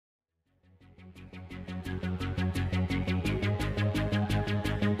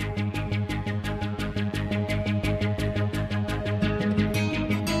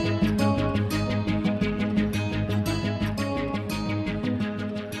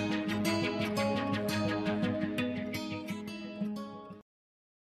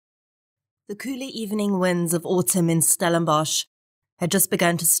The cooler evening winds of autumn in Stellenbosch had just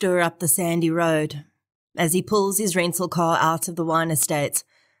begun to stir up the sandy road as he pulls his rental car out of the wine estate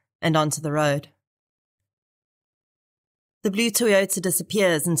and onto the road. The blue Toyota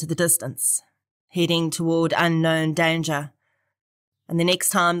disappears into the distance, heading toward unknown danger. And the next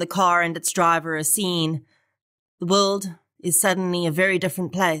time the car and its driver are seen, the world is suddenly a very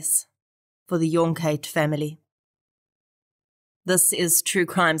different place for the Jonkheid family. This is True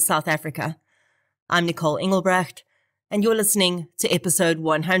Crime South Africa. I'm Nicole Engelbrecht, and you're listening to episode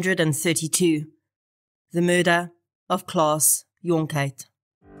 132, The Murder of Klaas Jonkheid.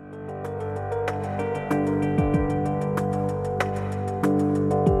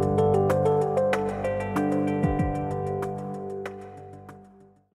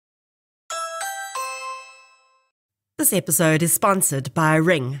 This episode is sponsored by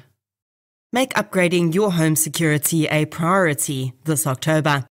Ring. Make upgrading your home security a priority this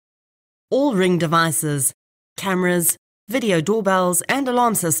October. All Ring devices, cameras, video doorbells, and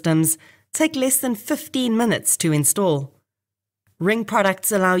alarm systems take less than 15 minutes to install. Ring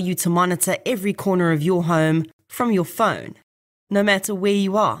products allow you to monitor every corner of your home from your phone, no matter where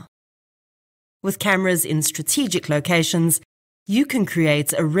you are. With cameras in strategic locations, you can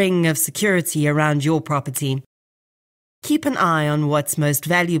create a ring of security around your property. Keep an eye on what's most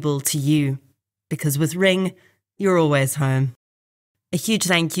valuable to you, because with Ring, you're always home. A huge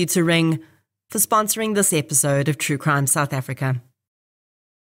thank you to Ring for sponsoring this episode of True Crime South Africa.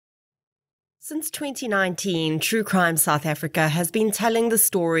 Since 2019, True Crime South Africa has been telling the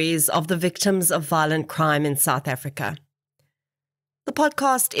stories of the victims of violent crime in South Africa. The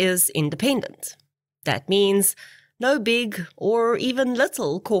podcast is independent. That means no big or even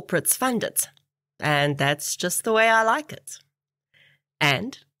little corporates fund it. And that's just the way I like it.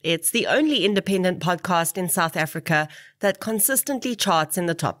 And it's the only independent podcast in South Africa that consistently charts in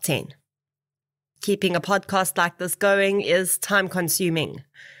the top 10. Keeping a podcast like this going is time-consuming,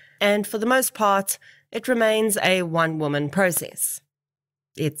 and for the most part, it remains a one-woman process.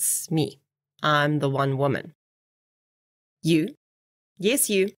 It's me. I'm the one woman. You, yes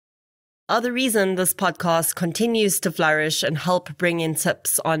you, are the reason this podcast continues to flourish and help bring in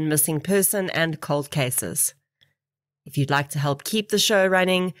tips on missing person and cold cases. If you'd like to help keep the show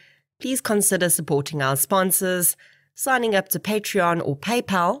running, please consider supporting our sponsors, signing up to Patreon or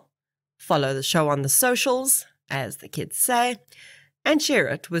PayPal, follow the show on the socials, as the kids say, and share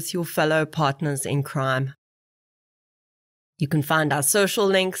it with your fellow partners in crime. You can find our social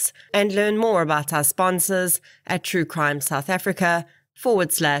links and learn more about our sponsors at True Crime South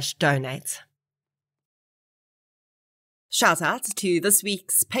Africa/donate. Shout out to this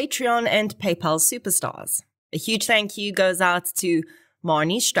week's Patreon and PayPal superstars. A huge thank you goes out to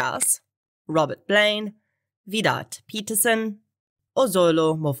Marnie Strauss, Robert Blaine, Vidat Peterson,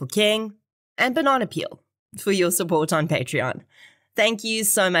 Ozolo Mofokeng, and Banana Peel for your support on Patreon. Thank you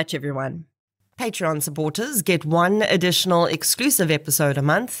so much, everyone. Patreon supporters get one additional exclusive episode a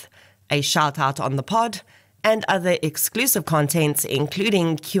month, a shout-out on the pod, and other exclusive content,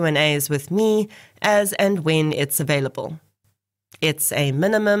 including Q&As with me as and when it's available. It's a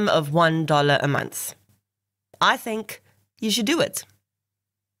minimum of $1 a month. I think you should do it.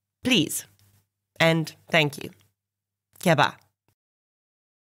 Please. And thank you. Keba.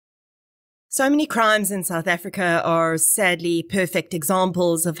 So many crimes in South Africa are sadly perfect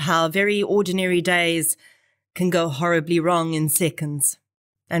examples of how very ordinary days can go horribly wrong in seconds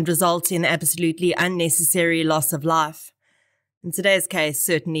and result in absolutely unnecessary loss of life. And today's case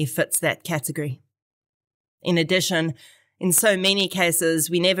certainly fits that category. In addition, in so many cases,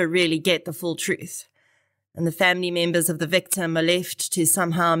 we never really get the full truth, and the family members of the victim are left to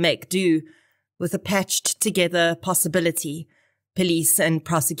somehow make do with a patched-together possibility police and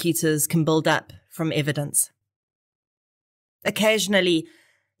prosecutors can build up from evidence. Occasionally,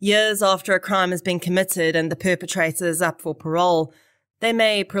 years after a crime has been committed and the perpetrator is up for parole, they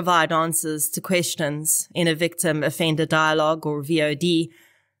may provide answers to questions in a victim-offender dialogue or VOD,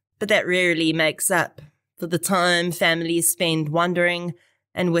 but that rarely makes up for the time families spend wondering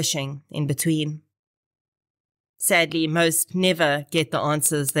and wishing in between. Sadly, most never get the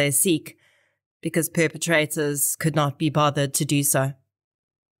answers they seek because perpetrators could not be bothered to do so.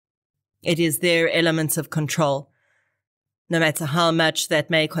 It is their element of control, no matter how much that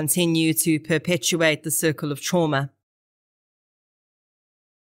may continue to perpetuate the circle of trauma.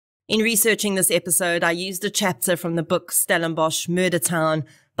 In researching this episode, I used a chapter from the book Stellenbosch Murder Town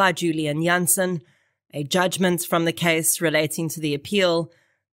by Julian Janssen, a judgment from the case relating to the appeal,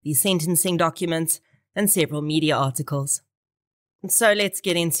 the sentencing document, and several media articles. So let's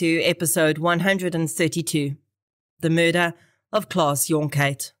get into episode 132, The Murder of Klaas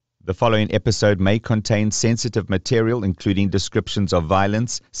Jonkheid. The following episode may contain sensitive material, including descriptions of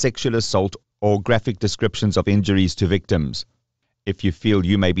violence, sexual assault, or graphic descriptions of injuries to victims. If you feel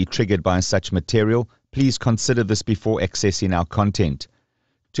you may be triggered by such material, please consider this before accessing our content.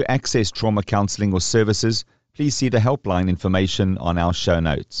 To access trauma counseling or services, please see the helpline information on our show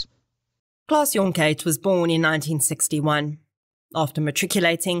notes. Klaas Jonkheid was born in 1961. After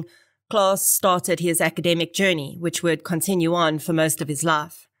matriculating, Klaas started his academic journey, which would continue on for most of his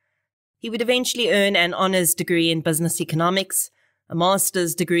life. He would eventually earn an honours degree in business economics, a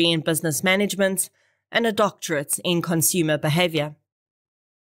master's degree in business management, and a doctorate in consumer behaviour.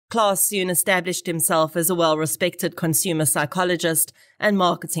 Klaas soon established himself as a well-respected consumer psychologist and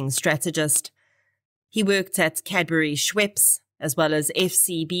marketing strategist. He worked at Cadbury Schweppes, as well as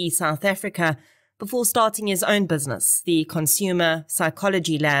FCB South Africa, before starting his own business, the Consumer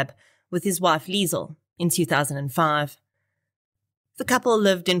Psychology Lab, with his wife Liesel in 2005. The couple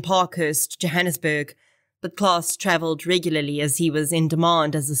lived in Parkhurst, Johannesburg, but Klaas travelled regularly as he was in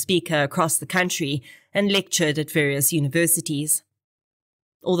demand as a speaker across the country and lectured at various universities.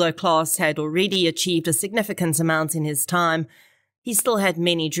 Although Klaas had already achieved a significant amount in his time, he still had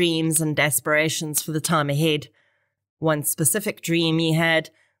many dreams and aspirations for the time ahead. One specific dream he had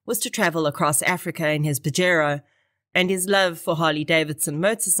was to travel across Africa in his Pajero, and his love for Harley-Davidson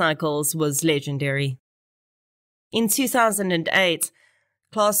motorcycles was legendary. In 2008,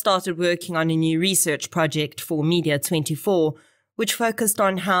 Klaas started working on a new research project for Media24, which focused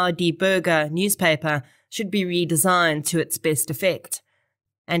on how Die Burger newspaper should be redesigned to its best effect.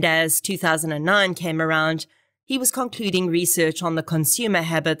 And as 2009 came around, he was concluding research on the consumer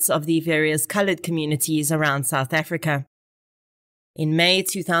habits of the various coloured communities around South Africa. In May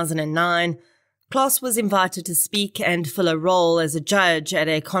 2009, Klaas was invited to speak and fill a role as a judge at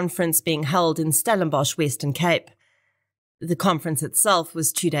a conference being held in Stellenbosch, Western Cape. The conference itself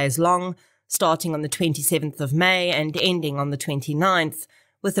was 2 days long, starting on the 27th of May and ending on the 29th,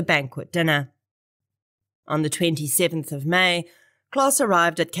 with a banquet dinner. On the 27th of May, Klaas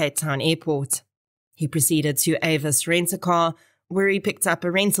arrived at Cape Town Airport. He proceeded to Avis Rent-A-Car, where he picked up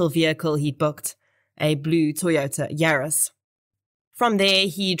a rental vehicle he'd booked, a blue Toyota Yaris. From there,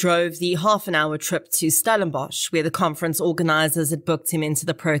 he drove the half-an-hour trip to Stellenbosch, where the conference organisers had booked him into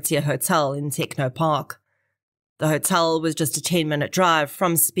the Protea Hotel in Techno Park. The hotel was just a 10-minute drive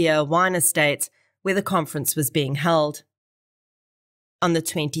from Spear Wine Estate, where the conference was being held. On the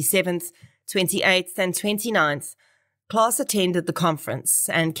 27th, 28th and 29th, Klaas attended the conference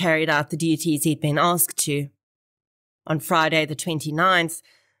and carried out the duties he'd been asked to. On Friday the 29th,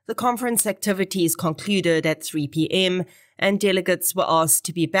 the conference activities concluded at 3 p.m, and delegates were asked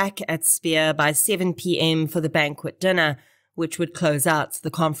to be back at Spear by 7 p.m. for the banquet dinner, which would close out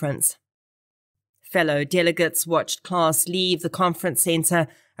the conference. Fellow delegates watched Klaas leave the conference centre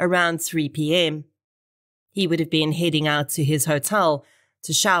around 3 p.m. He would have been heading out to his hotel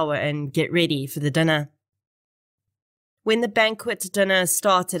to shower and get ready for the dinner. When the banquet dinner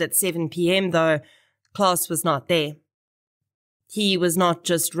started at 7 p.m, though, Klaas was not there. He was not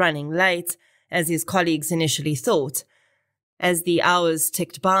just running late, as his colleagues initially thought. As the hours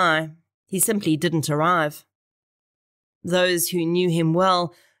ticked by, he simply didn't arrive. Those who knew him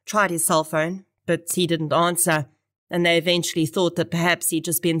well tried his cell phone, but he didn't answer, and they eventually thought that perhaps he'd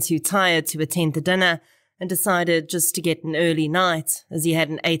just been too tired to attend the dinner and decided just to get an early night, as he had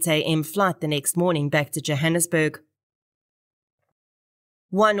an 8 a.m. flight the next morning back to Johannesburg.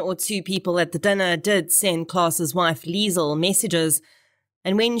 1 or 2 people at the dinner did send Klaas's wife Liesel messages,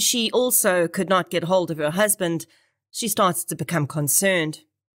 and when she also could not get hold of her husband, she started to become concerned.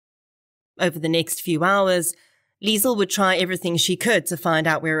 Over the next few hours, Liesel would try everything she could to find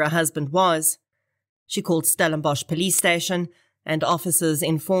out where her husband was. She called Stellenbosch police station, and officers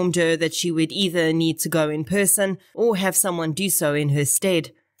informed her that she would either need to go in person or have someone do so in her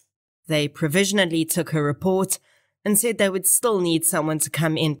stead. They provisionally took her report and said they would still need someone to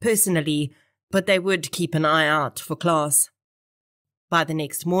come in personally, but they would keep an eye out for Klaas. By the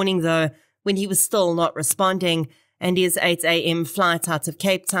next morning, though, when he was still not responding and his 8 a.m. flight out of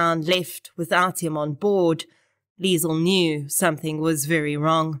Cape Town left without him on board, Liesel knew something was very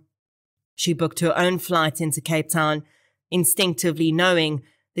wrong. She booked her own flight into Cape Town, instinctively knowing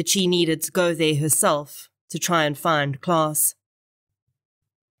that she needed to go there herself to try and find Klaas.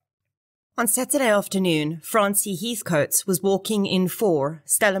 On Saturday afternoon, Francie Heathcote was walking in 4,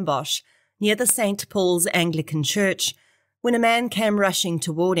 Stellenbosch, near the St. Paul's Anglican Church, when a man came rushing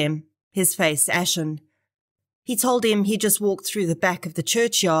toward him, his face ashen. He told him he just walked through the back of the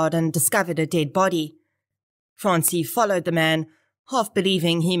churchyard and discovered a dead body. Francie followed the man, half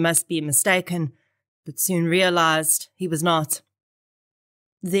believing he must be mistaken, but soon realized he was not.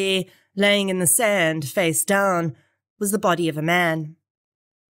 There, laying in the sand, face down, was the body of a man.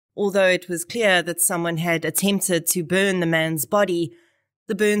 Although it was clear that someone had attempted to burn the man's body,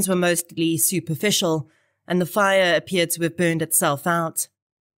 the burns were mostly superficial, and the fire appeared to have burned itself out.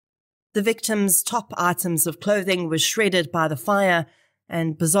 The victim's top items of clothing were shredded by the fire,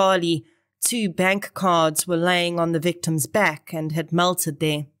 and bizarrely, 2 bank cards were laying on the victim's back and had melted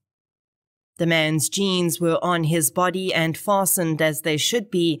there. The man's jeans were on his body and fastened as they should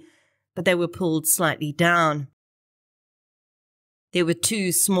be, but they were pulled slightly down. There were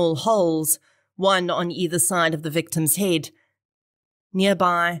 2 small holes, one on either side of the victim's head.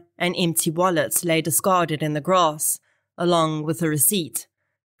 Nearby, an empty wallet lay discarded in the grass, along with a receipt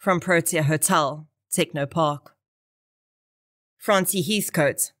from Protea Hotel, Techno Park. Francie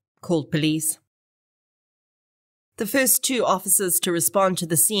Heathcote called police. The first 2 officers to respond to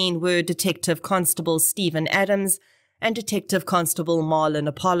the scene were Detective Constable Stephen Adams and Detective Constable Marlon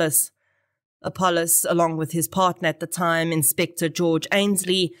Apollos. Apollos, along with his partner at the time, Inspector George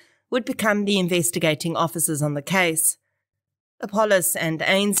Ainsley, would become the investigating officers on the case. Apollos and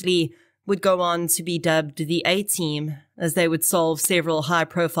Ainsley would go on to be dubbed the A-Team, as they would solve several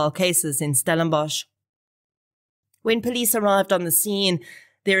high-profile cases in Stellenbosch. When police arrived on the scene,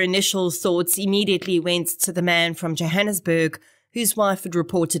 their initial thoughts immediately went to the man from Johannesburg, whose wife had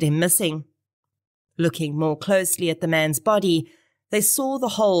reported him missing. Looking more closely at the man's body, they saw the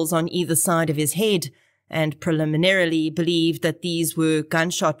holes on either side of his head and preliminarily believed that these were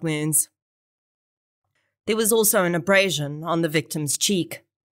gunshot wounds. There was also an abrasion on the victim's cheek.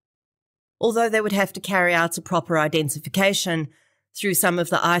 Although they would have to carry out a proper identification through some of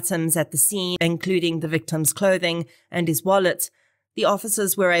the items at the scene, including the victim's clothing and his wallet, the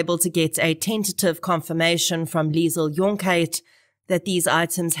officers were able to get a tentative confirmation from Liesl Jonkheid that these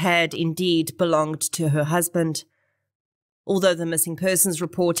items had indeed belonged to her husband. Although the missing persons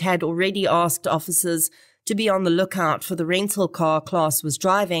report had already asked officers to be on the lookout for the rental car Klaas was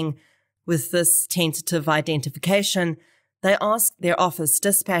driving, with this tentative identification, they asked their office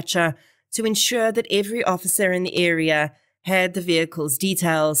dispatcher to ensure that every officer in the area had the vehicle's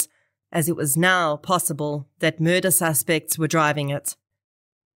details, as it was now possible that murder suspects were driving it.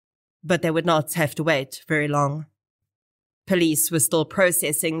 But they would not have to wait very long. Police were still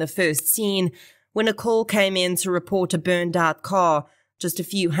processing the first scene when a call came in to report a burned-out car just a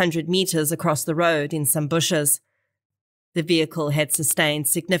few hundred meters across the road in some bushes. The vehicle had sustained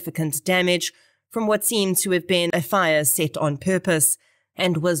significant damage from what seemed to have been a fire set on purpose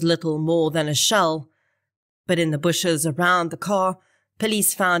and was little more than a shell. But in the bushes around the car,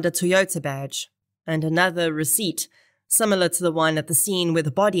 police found a Toyota badge and another receipt, similar to the one at the scene where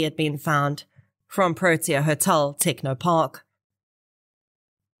the body had been found, from Protea Hotel, Techno Park.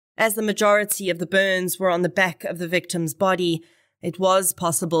 As the majority of the burns were on the back of the victim's body, it was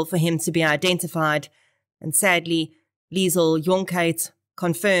possible for him to be identified, and sadly, Liesl Jonkheid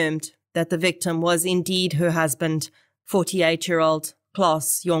confirmed that the victim was indeed her husband, 48-year-old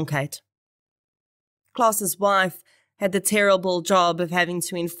Klaas Jonkheid. Klaas's wife had the terrible job of having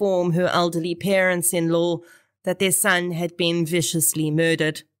to inform her elderly parents-in-law that their son had been viciously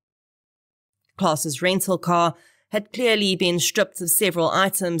murdered. Klaas's rental car had clearly been stripped of several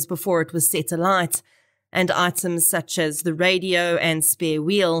items before it was set alight, and items such as the radio and spare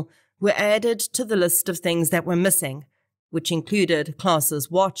wheel were added to the list of things that were missing, which included Klaas's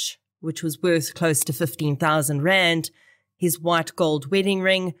watch, which was worth close to 15,000 rand, his white gold wedding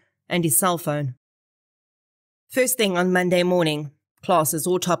ring, and his cell phone. First thing on Monday morning, Klaas's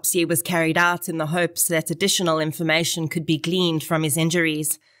autopsy was carried out in the hopes that additional information could be gleaned from his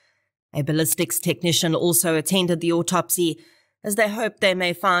injuries. A ballistics technician also attended the autopsy, as they hoped they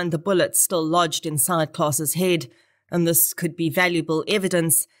may find the bullet still lodged inside Klaas's head, and this could be valuable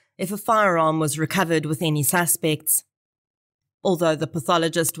evidence if a firearm was recovered with any suspects. Although the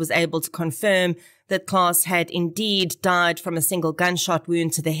pathologist was able to confirm that Klaas had indeed died from a single gunshot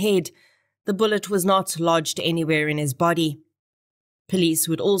wound to the head, the bullet was not lodged anywhere in his body. Police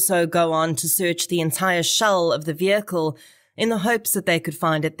would also go on to search the entire shell of the vehicle in the hopes that they could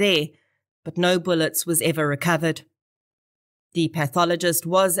find it there, but no bullets was ever recovered. The pathologist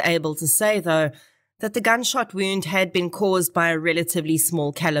was able to say, though, that the gunshot wound had been caused by a relatively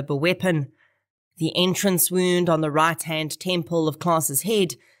small caliber weapon. The entrance wound on the right-hand temple of Klaas's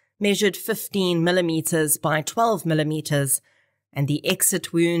head measured 15 millimeters by 12 millimeters, and the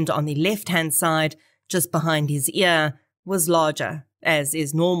exit wound on the left-hand side, just behind his ear, was larger, as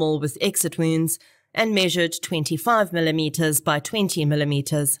is normal with exit wounds, and measured 25 millimeters by 20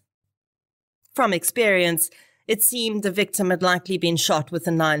 millimeters. From experience, it seemed the victim had likely been shot with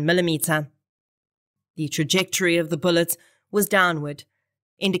a 9 millimeter. The trajectory of the bullet was downward,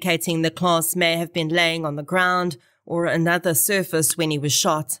 indicating that Klaas may have been laying on the ground or another surface when he was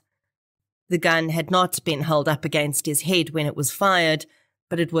shot. The gun had not been held up against his head when it was fired,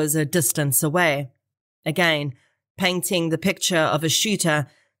 but it was a distance away. Again, painting the picture of a shooter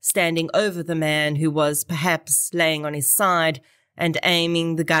standing over the man who was perhaps laying on his side and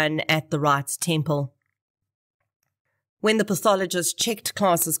aiming the gun at the right temple. When the pathologist checked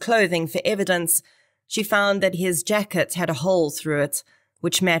Klaas's clothing for evidence, she found that his jacket had a hole through it,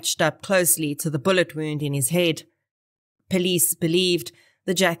 which matched up closely to the bullet wound in his head. Police believed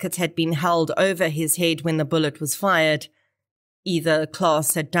the jacket had been held over his head when the bullet was fired. Either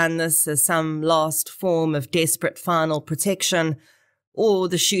Klaas had done this as some last form of desperate final protection, or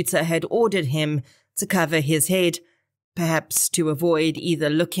the shooter had ordered him to cover his head, perhaps to avoid either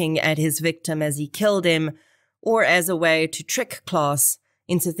looking at his victim as he killed him, or as a way to trick Klaas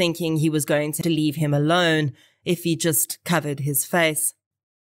into thinking he was going to leave him alone if he just covered his face.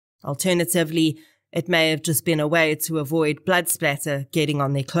 Alternatively, it may have just been a way to avoid blood splatter getting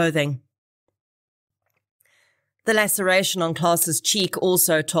on their clothing. The laceration on Klaas's cheek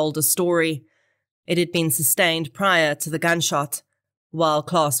also told a story. It had been sustained prior to the gunshot, while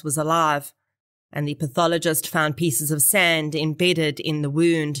Klaas was alive, and the pathologist found pieces of sand embedded in the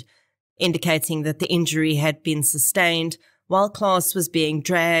wound, indicating that the injury had been sustained while Klaas was being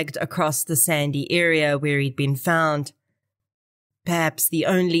dragged across the sandy area where he'd been found. Perhaps the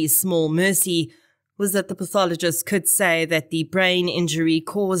only small mercy was that the pathologist could say that the brain injury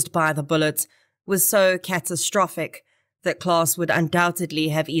caused by the bullet was so catastrophic that Klaas would undoubtedly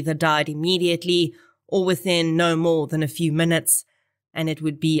have either died immediately or within no more than a few minutes, and it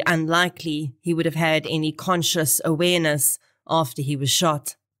would be unlikely he would have had any conscious awareness after he was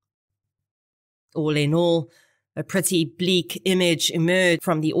shot. All in all, a pretty bleak image emerged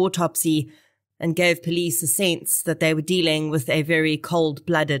from the autopsy and gave police a sense that they were dealing with a very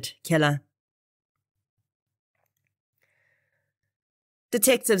cold-blooded killer.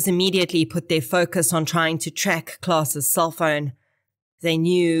 Detectives immediately put their focus on trying to track Klaas's cell phone. They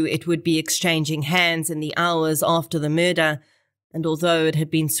knew it would be exchanging hands in the hours after the murder, and although it had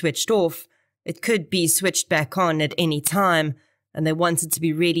been switched off, it could be switched back on at any time, and they wanted to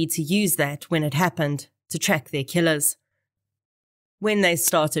be ready to use that when it happened, to track their killers. When they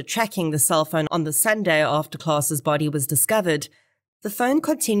started tracking the cell phone on the Sunday after Klaas's body was discovered, the phone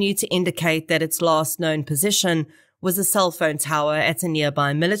continued to indicate that its last known position was a cell phone tower at a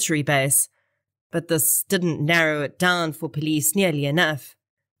nearby military base, but this didn't narrow it down for police nearly enough.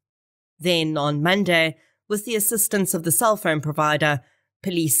 Then, on Monday, with the assistance of the cell phone provider,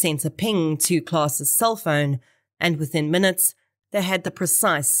 police sent a ping to Klaas's cell phone, and within minutes, they had the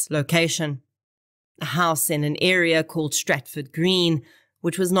precise location. A house in an area called Stratford Green,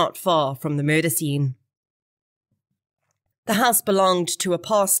 which was not far from the murder scene. The house belonged to a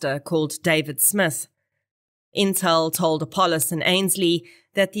pastor called David Smith. Intel told Apollos and Ainsley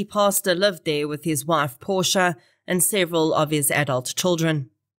that the pastor lived there with his wife Portia and several of his adult children.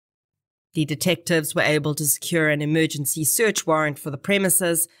 The detectives were able to secure an emergency search warrant for the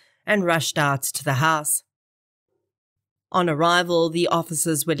premises and rushed out to the house. On arrival, the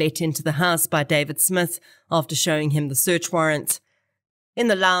officers were let into the house by David Smith after showing him the search warrant. In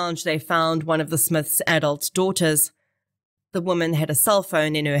the lounge, they found one of the Smiths' adult daughters. The woman had a cell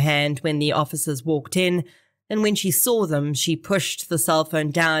phone in her hand when the officers walked in, and when she saw them, she pushed the cell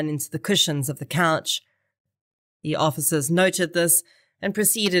phone down into the cushions of the couch. The officers noted this and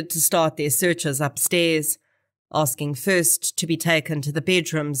proceeded to start their searches upstairs, asking first to be taken to the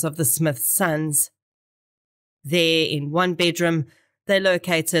bedrooms of the Smith's sons. There, in one bedroom, they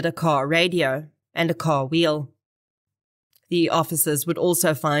located a car radio and a car wheel. The officers would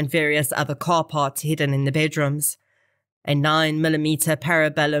also find various other car parts hidden in the bedrooms, a 9mm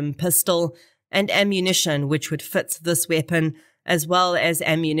parabellum pistol and ammunition which would fit this weapon, as well as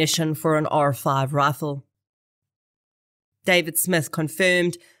ammunition for an R5 rifle. David Smith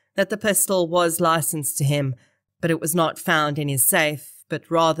confirmed that the pistol was licensed to him, but it was not found in his safe, but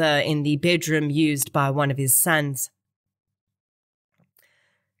rather in the bedroom used by one of his sons.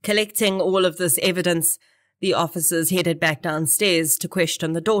 Collecting all of this evidence, the officers headed back downstairs to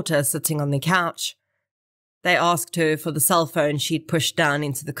question the daughter sitting on the couch. They asked her for the cell phone she'd pushed down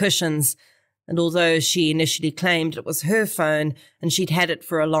into the cushions, and although she initially claimed it was her phone and she'd had it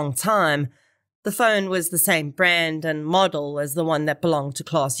for a long time, the phone was the same brand and model as the one that belonged to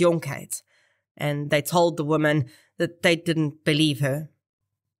Klaas Jonkheid, and they told the woman that they didn't believe her.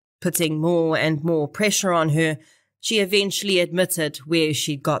 Putting more and more pressure on her, she eventually admitted where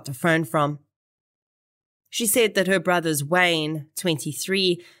she'd got the phone from. She said that her brothers Wayne,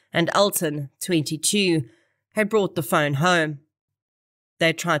 23, and Elton, 22, had brought the phone home.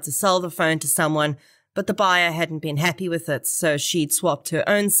 They tried to sell the phone to someone, but the buyer hadn't been happy with it, so she'd swapped her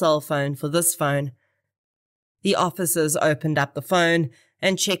own cell phone for this phone. The officers opened up the phone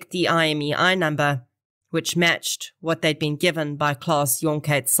and checked the IMEI number, which matched what they'd been given by Klaas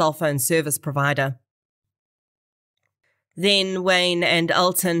Jonkheid's cell phone service provider. Then Wayne and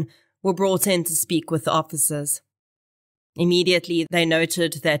Elton were brought in to speak with the officers. Immediately, they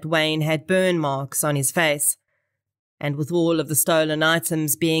noted that Wayne had burn marks on his face, and with all of the stolen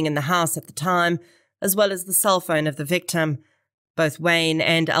items being in the house at the time, as well as the cell phone of the victim, both Wayne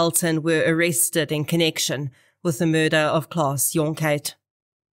and Elton were arrested in connection with the murder of Klaas Jonkheid.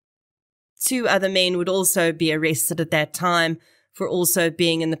 2 other men would also be arrested at that time for also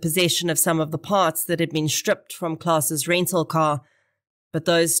being in the possession of some of the parts that had been stripped from Klaas's rental car, but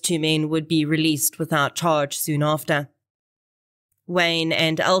those 2 men would be released without charge soon after. Wayne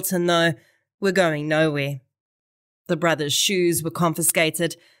and Elton, though, were going nowhere. The brothers' shoes were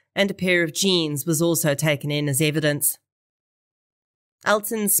confiscated, and a pair of jeans was also taken in as evidence.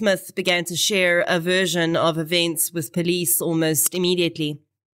 Elton Smith began to share a version of events with police almost immediately.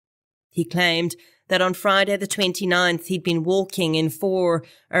 He claimed that on Friday the 29th he'd been walking in 4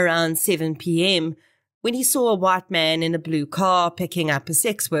 around 7 p.m. when he saw a white man in a blue car picking up a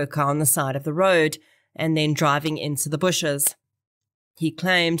sex worker on the side of the road and then driving into the bushes. He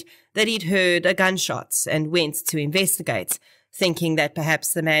claimed that he'd heard a gunshot and went to investigate, thinking that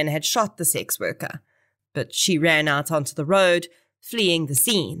perhaps the man had shot the sex worker, but she ran out onto the road, fleeing the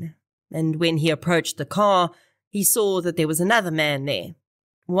scene, and when he approached the car, he saw that there was another man there,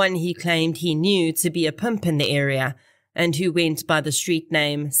 one he claimed he knew to be a pimp in the area and who went by the street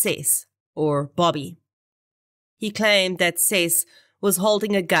name Cess, or Bobby. He claimed that Cess was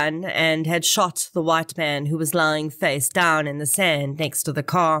holding a gun and had shot the white man who was lying face down in the sand next to the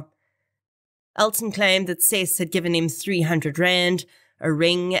car. Elton claimed that Cess had given him 300 rand, a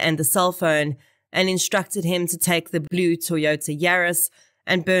ring and a cell phone, and instructed him to take the blue Toyota Yaris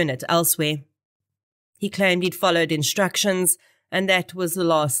and burn it elsewhere. He claimed he'd followed instructions, and that was the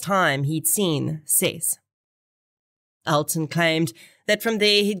last time he'd seen Cess. Elton claimed that from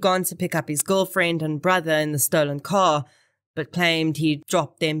there he'd gone to pick up his girlfriend and brother in the stolen car, but claimed he'd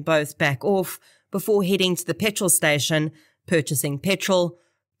dropped them both back off before heading to the petrol station, purchasing petrol,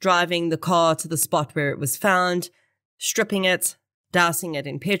 driving the car to the spot where it was found, stripping it, dousing it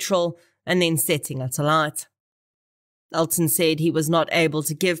in petrol, and then setting it alight. Elton said he was not able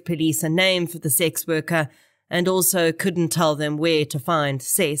to give police a name for the sex worker and also couldn't tell them where to find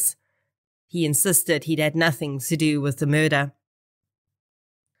Cess. He insisted he'd had nothing to do with the murder.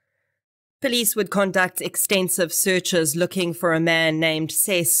 Police would conduct extensive searches looking for a man named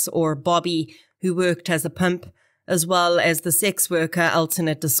Cess or Bobby who worked as a pimp, as well as the sex worker Elton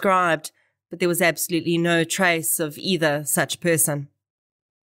had described, but there was absolutely no trace of either such person.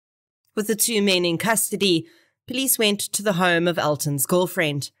 With the 2 men in custody, police went to the home of Elton's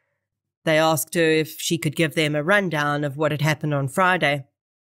girlfriend. They asked her if she could give them a rundown of what had happened on Friday.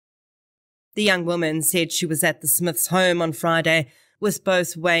 The young woman said she was at the Smiths' home on Friday with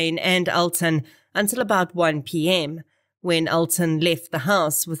both Wayne and Elton until about 1 p.m, when Elton left the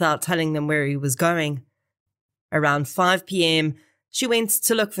house without telling them where he was going. Around 5 p.m, she went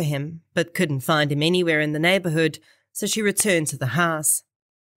to look for him, but couldn't find him anywhere in the neighborhood, so she returned to the house.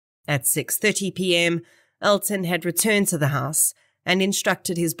 At 6:30 p.m, Elton had returned to the house and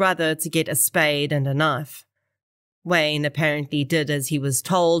instructed his brother to get a spade and a knife. Wayne apparently did as he was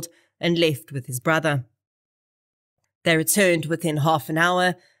told and left with his brother. They returned within half an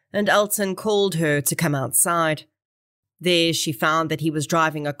hour, and Elton called her to come outside. There she found that he was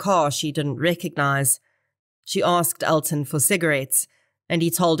driving a car she didn't recognize. She asked Elton for cigarettes, and he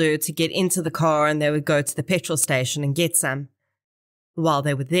told her to get into the car and they would go to the petrol station and get some. While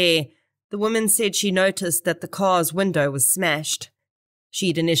they were there, the woman said she noticed that the car's window was smashed.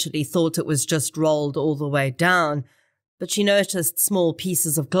 She'd initially thought it was just rolled all the way down, but she noticed small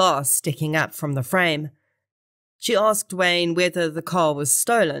pieces of glass sticking up from the frame. She asked Wayne whether the car was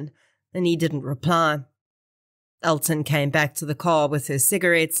stolen, and he didn't reply. Elton came back to the car with her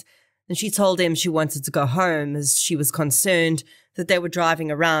cigarettes, and she told him she wanted to go home as she was concerned that they were driving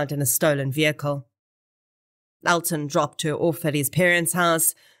around in a stolen vehicle. Elton dropped her off at his parents'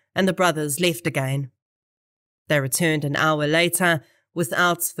 house, and the brothers left again. They returned an hour later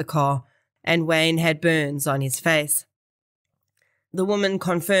without the car, and Wayne had burns on his face. The woman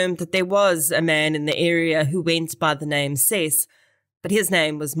confirmed that there was a man in the area who went by the name Cess, but his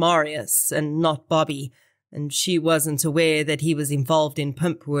name was Marius and not Bobby, and she wasn't aware that he was involved in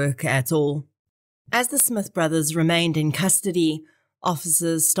pimp work at all. As the Smith brothers remained in custody,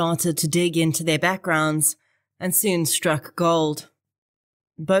 officers started to dig into their backgrounds and soon struck gold.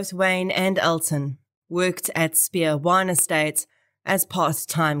 both Wayne and Elton worked at Spear Wine Estate as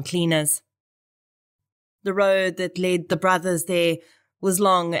part-time cleaners. The road that led the brothers there was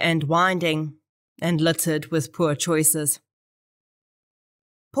long and winding, and littered with poor choices.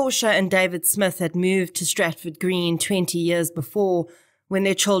 Portia and David Smith had moved to Stratford Green 20 years before, when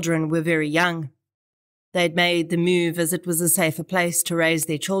their children were very young. They'd made the move as it was a safer place to raise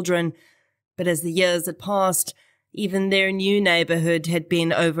their children, but as the years had passed, even their new neighbourhood had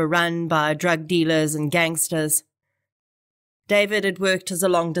been overrun by drug dealers and gangsters. David had worked as a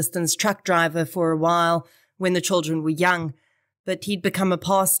long-distance truck driver for a while when the children were young, but he'd become a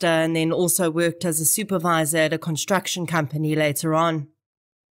pastor and then also worked as a supervisor at a construction company later on.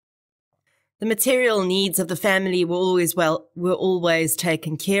 The material needs of the family were always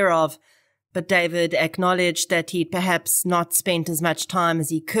taken care of, but David acknowledged that he'd perhaps not spent as much time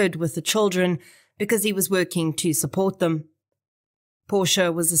as he could with the children because he was working to support them.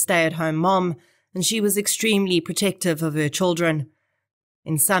 Portia was a stay-at-home mom, and she was extremely protective of her children.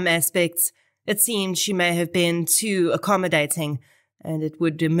 In some aspects, it seemed she may have been too accommodating, and it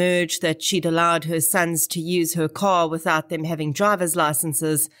would emerge that she'd allowed her sons to use her car without them having driver's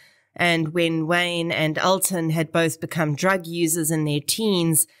licenses, and when Wayne and Elton had both become drug users in their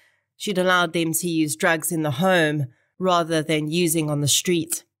teens, she'd allowed them to use drugs in the home rather than using on the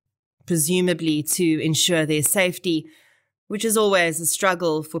street, presumably to ensure their safety, which is always a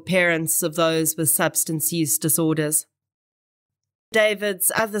struggle for parents of those with substance use disorders.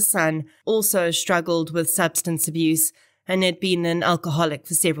 David's other son also struggled with substance abuse and had been an alcoholic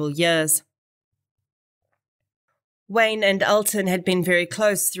for several years. Wayne and Elton had been very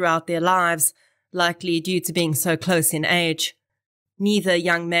close throughout their lives, likely due to being so close in age. Neither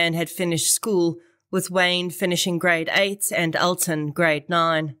young man had finished school, with Wayne finishing grade 8 and Elton grade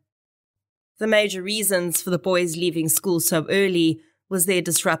 9. The major reasons for the boys leaving school so early was their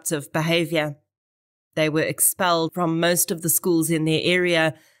disruptive behavior. They were expelled from most of the schools in their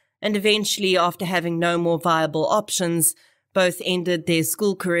area, and eventually, after having no more viable options, both ended their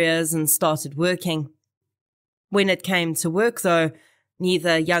school careers and started working. When it came to work, though,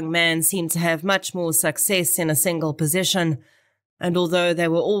 neither young man seemed to have much more success in a single position, and although they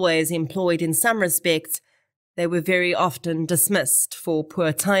were always employed in some respects, they were very often dismissed for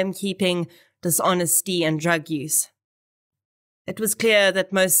poor timekeeping, dishonesty, and drug use. It was clear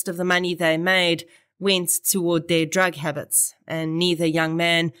that most of the money they made went toward their drug habits, and neither young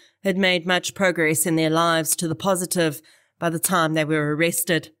man had made much progress in their lives to the positive by the time they were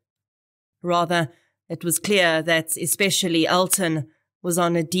arrested. Rather, it was clear that especially Elton was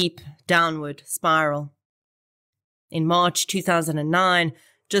on a deep downward spiral. In March 2009,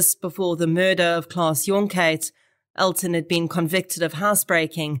 just before the murder of Klaas Jonkheid, Elton had been convicted of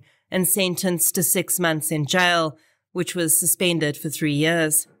housebreaking and sentenced to 6 months in jail, which was suspended for 3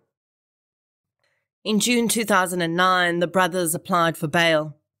 years. In June 2009, the brothers applied for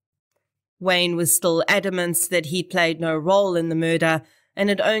bail. Wayne was still adamant that he played no role in the murder and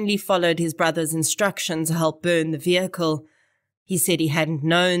had only followed his brother's instruction to help burn the vehicle. He said he hadn't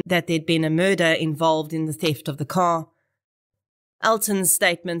known that there'd been a murder involved in the theft of the car. Elton's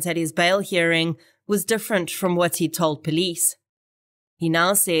statement at his bail hearing was different from what he told police. He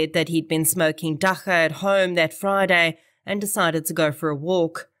now said that he'd been smoking dacha at home that Friday and decided to go for a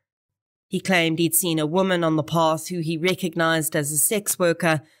walk. He claimed he'd seen a woman on the path who he recognized as a sex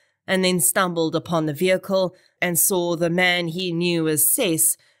worker and then stumbled upon the vehicle and saw the man he knew as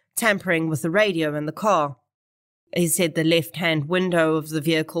Cess tampering with the radio in the car. He said the left-hand window of the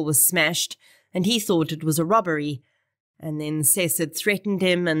vehicle was smashed and he thought it was a robbery, and then Cess had threatened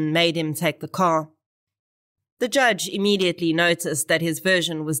him and made him take the car. The judge immediately noticed that his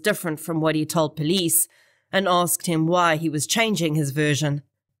version was different from what he told police and asked him why he was changing his version.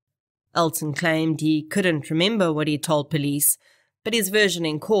 Elton claimed he couldn't remember what he told police, but his version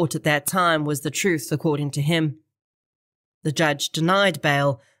in court at that time was the truth according to him. The judge denied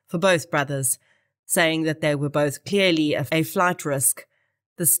bail for both brothers, saying that they were both clearly a flight risk.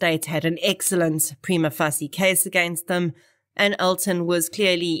 The state had an excellent prima facie case against them, and Elton was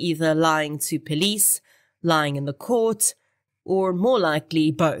clearly either lying to police, lying in the court, or more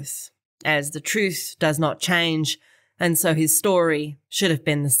likely both, as the truth does not change, and so his story should have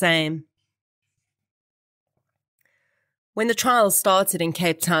been the same. When the trial started in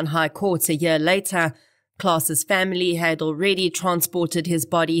Cape Town High Court a year later, Klaas's family had already transported his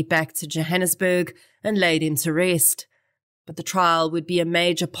body back to Johannesburg and laid him to rest. But the trial would be a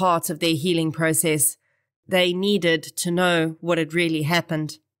major part of their healing process. They needed to know what had really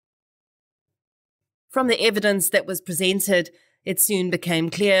happened. From the evidence that was presented, it soon became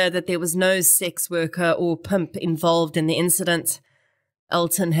clear that there was no sex worker or pimp involved in the incident.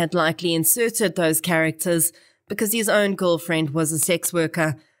 Elton had likely inserted those characters because his own girlfriend was a sex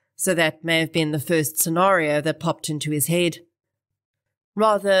worker, so that may have been the first scenario that popped into his head.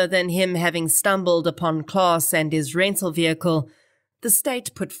 Rather than him having stumbled upon Klaas and his rental vehicle, the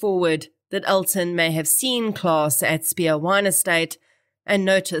state put forward that Elton may have seen Klaas at Spear Wine Estate and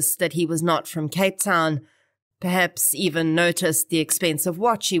noticed that he was not from Cape Town, perhaps even noticed the expensive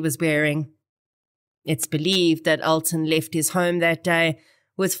watch he was wearing. It's believed that Elton left his home that day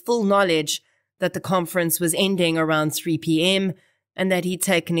with full knowledge that the conference was ending around 3 p.m. and that he'd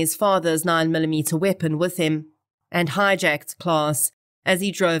taken his father's 9mm weapon with him and hijacked Klaas as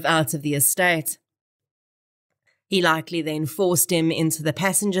he drove out of the estate. He likely then forced him into the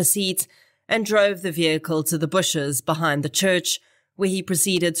passenger seat and drove the vehicle to the bushes behind the church, where he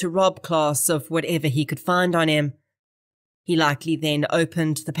proceeded to rob Klaas of whatever he could find on him. He likely then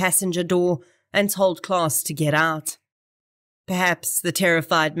opened the passenger door and told Klaas to get out. Perhaps the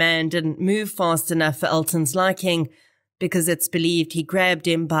terrified man didn't move fast enough for Elton's liking, because it's believed he grabbed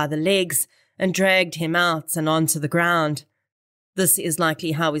him by the legs and dragged him out and onto the ground. This is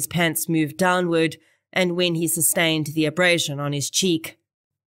likely how his pants moved downward and when he sustained the abrasion on his cheek.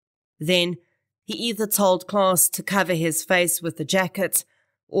 Then, he either told Klaas to cover his face with the jacket,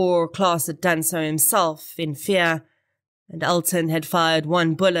 or Klaas had done so himself in fear, and Elton had fired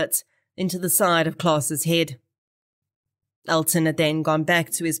one bullet into the side of Klaas's head. Elton had then gone back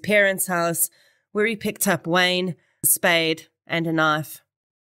to his parents' house, where he picked up Wayne, a spade, and a knife.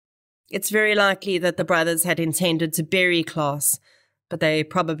 It's very likely that the brothers had intended to bury Klaas, but they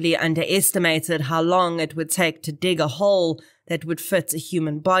probably underestimated how long it would take to dig a hole that would fit a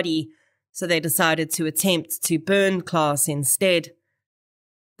human body, so they decided to attempt to burn Klaas instead.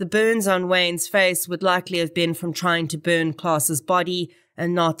 The burns on Wayne's face would likely have been from trying to burn Klaas's body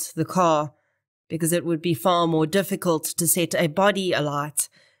and not the car, because it would be far more difficult to set a body alight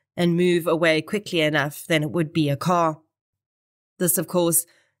and move away quickly enough than it would be a car. This, of course,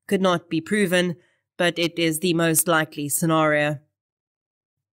 could not be proven, but it is the most likely scenario.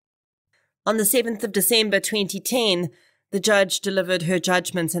 On the 7th of December 2010, the judge delivered her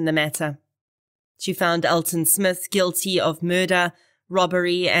judgment in the matter. She found Elton Smith guilty of murder,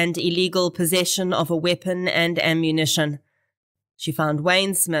 robbery, and illegal possession of a weapon and ammunition. She found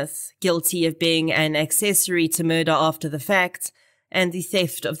Wayne Smith guilty of being an accessory to murder after the fact and the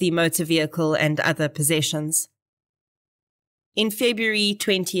theft of the motor vehicle and other possessions. In February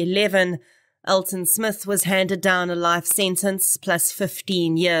 2011, Elton Smith was handed down a life sentence plus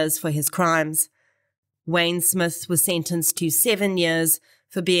 15 years for his crimes. Wayne Smith was sentenced to 7 years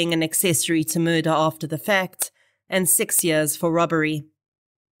for being an accessory to murder after the fact and 6 years for robbery.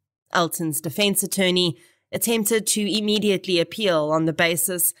 Elton's defense attorney attempted to immediately appeal on the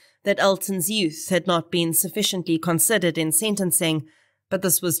basis that Elton's youth had not been sufficiently considered in sentencing, but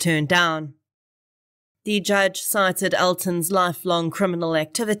this was turned down. The judge cited Elton's lifelong criminal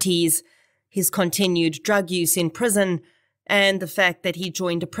activities, his continued drug use in prison, and the fact that he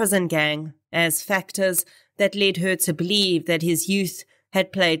joined a prison gang as factors that led her to believe that his youth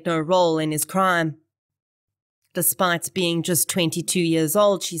had played no role in his crime. Despite being just 22 years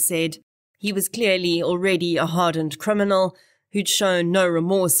old, she said, he was clearly already a hardened criminal who'd shown no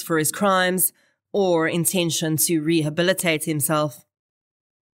remorse for his crimes or intention to rehabilitate himself.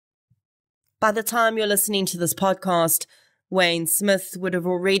 By the time you're listening to this podcast, Wayne Smith would have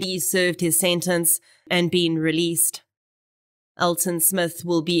already served his sentence and been released. Elton Smith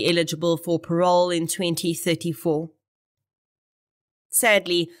will be eligible for parole in 2034.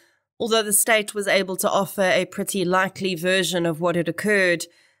 Sadly, although the state was able to offer a pretty likely version of what had occurred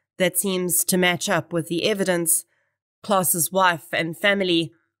that seems to match up with the evidence, Klaas's wife and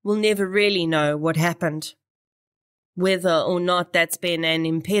family will never really know what happened. Whether or not that's been an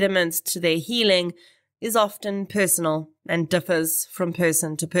impediment to their healing is often personal and differs from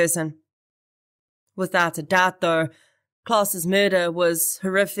person to person. Without a doubt, though, Klaas's murder was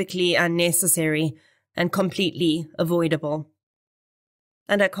horrifically unnecessary and completely avoidable.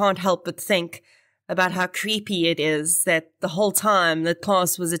 And I can't help but think about how creepy it is that the whole time that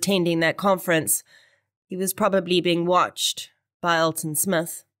Klaas was attending that conference, he was probably being watched by Elton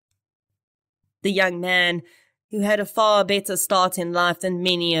Smith. The young man who had a far better start in life than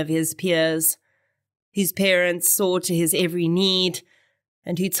many of his peers, whose parents saw to his every need,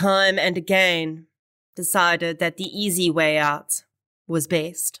 and who time and again decided that the easy way out was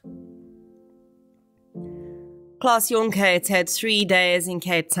best. Klaas Jonkheid had 3 days in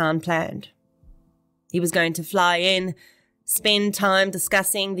Cape Town planned. He was going to fly in, spend time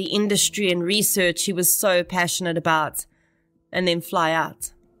discussing the industry and research he was so passionate about, and then fly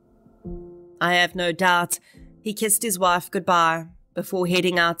out. I have no doubt he kissed his wife goodbye before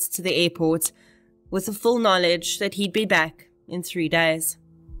heading out to the airport with the full knowledge that he'd be back in 3 days.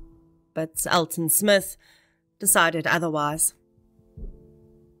 But Elton Smith decided otherwise.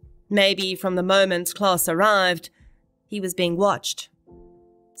 Maybe from the moment Klaas arrived, he was being watched,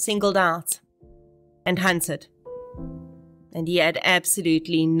 singled out, and hunted. And he had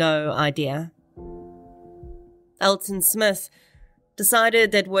absolutely no idea. Elton Smith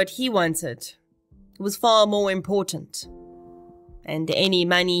decided that what he wanted was far more important, and any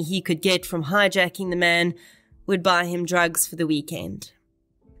money he could get from hijacking the man would buy him drugs for the weekend.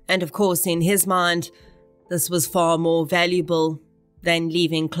 And of course, in his mind, this was far more valuable than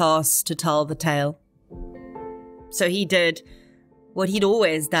leaving Klaas to tell the tale. So he did what he'd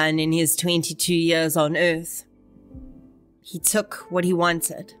always done in his 22 years on Earth. He took what he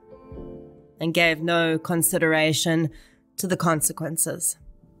wanted and gave no consideration to the consequences.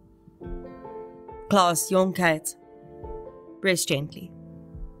 Klaas, Jonkheid, rest gently.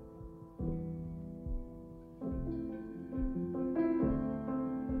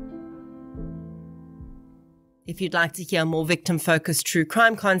 If you'd like to hear more victim-focused true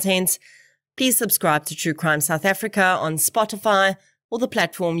crime content, please subscribe to True Crime South Africa on Spotify or the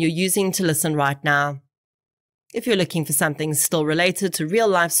platform you're using to listen right now. If you're looking for something still related to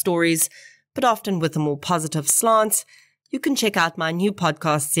real-life stories, but often with a more positive slant, you can check out my new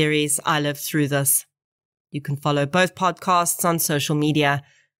podcast series, I Lived Through This. You can follow both podcasts on social media.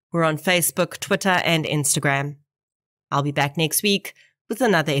 We're on Facebook, Twitter, and Instagram. I'll be back next week with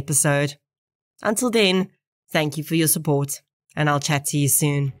another episode. Until then, thank you for your support, and I'll chat to you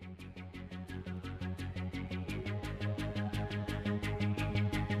soon.